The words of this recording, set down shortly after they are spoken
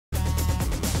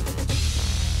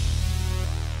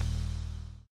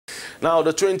Now,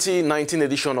 the 2019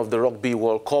 edition of the Rugby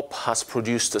World Cup has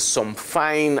produced some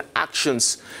fine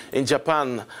actions in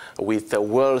Japan with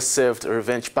well-served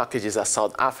revenge packages as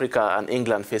South Africa and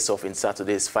England face off in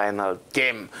Saturday's final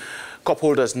game. Cup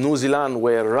holders New Zealand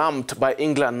were rammed by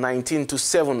England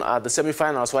 19-7 at the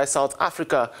semi-finals, while South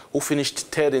Africa, who finished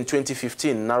third in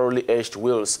 2015, narrowly edged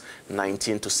Wales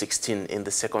 19-16 in the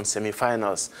second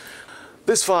semi-finals.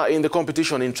 This far in the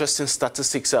competition, interesting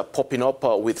statistics are popping up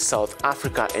with South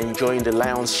Africa enjoying the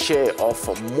lion's share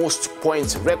of most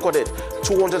points recorded,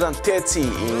 230 in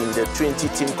the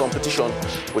 20-team competition,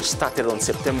 which started on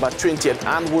September 20th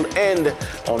and will end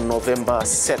on November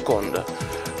 2nd.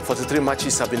 43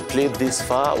 matches have been played this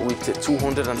far with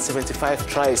 275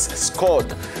 tries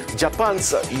scored.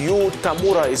 Japan's Yu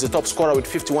Tamura is the top scorer with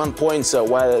 51 points,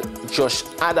 while Josh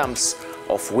Adams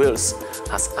of Wales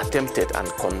has attempted and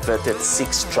converted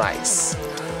 6 tries.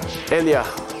 Earlier,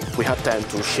 we had time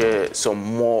to share some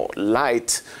more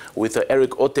light with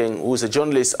Eric Oteng, who is a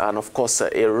journalist and, of course,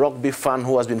 a rugby fan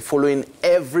who has been following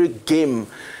every game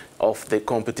of the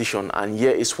competition. And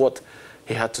here is what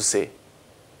he had to say.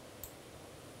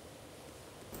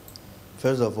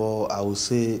 First of all, I would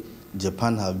say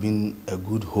Japan have been a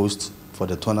good host for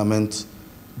the tournament.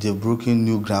 They've broken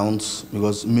new grounds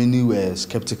because many were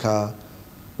skeptical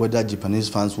whether Japanese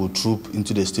fans will troop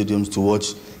into the stadiums to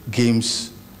watch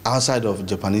games outside of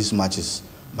Japanese matches,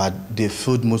 but they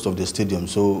filled most of the stadium.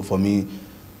 So for me,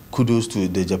 kudos to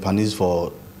the Japanese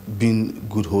for being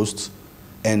good hosts.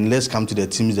 And let's come to the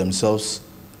teams themselves.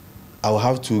 I will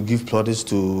have to give plaudits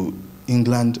to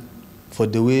England for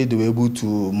the way they were able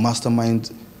to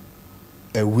mastermind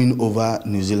a win over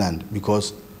New Zealand,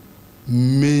 because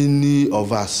many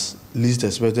of us least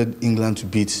expected England to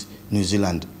beat New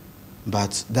Zealand.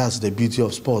 But that's the beauty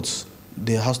of sports.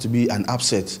 There has to be an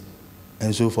upset.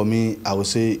 And so for me, I would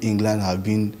say England have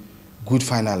been good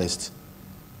finalists.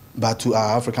 But to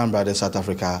our African brothers, South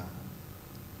Africa,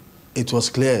 it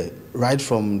was clear right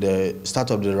from the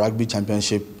start of the Rugby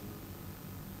Championship,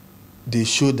 they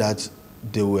showed that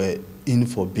they were in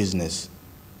for business.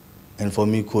 And for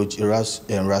me, Coach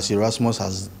Rassie Erasmus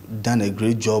has done a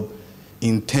great job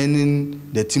in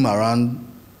turning the team around,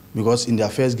 because in their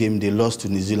first game, they lost to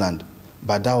New Zealand.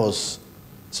 But that was,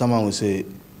 someone would say,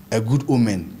 a good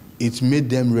omen. It made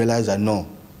them realize that, no,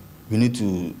 we need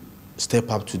to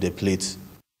step up to the plate.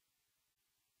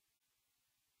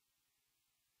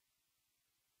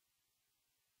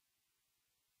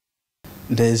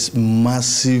 There's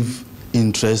massive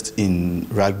interest in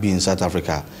rugby in South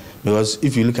Africa, because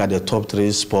if you look at the top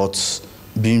 3 sports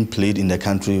being played in the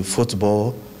country,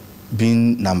 football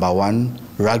being #1,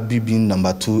 rugby being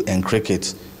 #2, and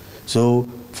cricket. So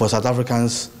for South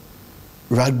Africans,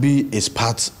 rugby is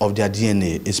part of their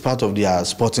DNA, it's part of their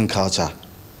sporting culture.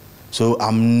 So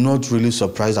I'm not really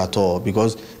surprised at all,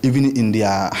 because even in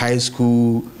their high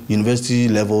school, university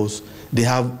levels, they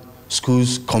have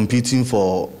schools competing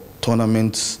for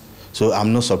tournaments. So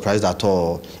I'm not surprised at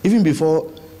all. Even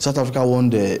before South Africa won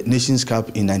the Nations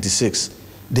Cup in '96,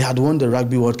 they had won the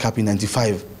Rugby World Cup in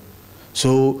 '95.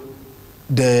 So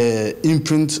the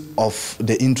imprint of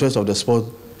the interest of the sport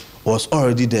was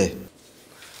already there.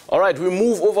 All right, we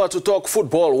move over to talk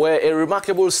football, where a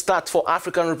remarkable start for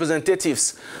African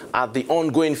representatives at the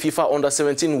ongoing FIFA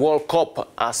Under-17 World Cup,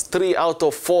 as 3 out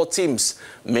of 4 teams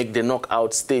make the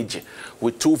knockout stage.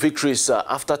 With 2 victories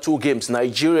after 2 games,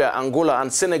 Nigeria, Angola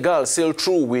and Senegal sailed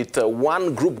through with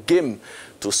 1 group game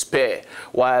to spare,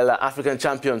 while African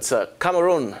champions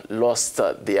Cameroon lost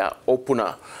their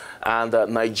opener. And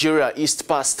Nigeria eased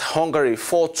past Hungary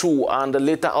 4-2 and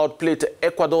later outplayed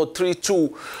Ecuador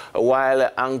 3-2, while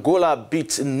Angola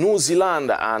beat New Zealand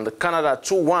and Canada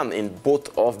 2-1 in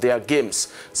both of their games.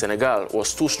 Senegal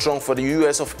was too strong for the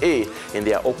US of A in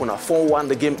their opener. 4-1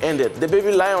 the game ended. The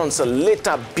Baby Lions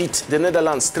later beat the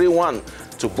Netherlands 3-1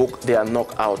 to book their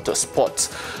knockout spot.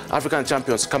 African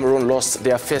champions Cameroon lost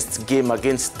their first game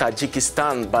against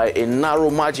Tajikistan by a narrow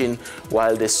margin,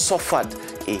 while they suffered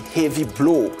a heavy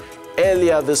blow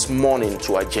earlier this morning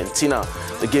to Argentina.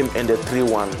 The game ended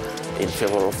 3-1 in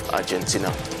favor of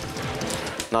Argentina.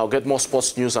 Now get more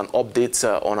sports news and updates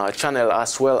on our channel,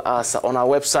 as well as on our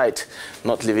website,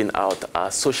 not leaving out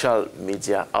our social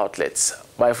media outlets.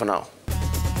 Bye for now.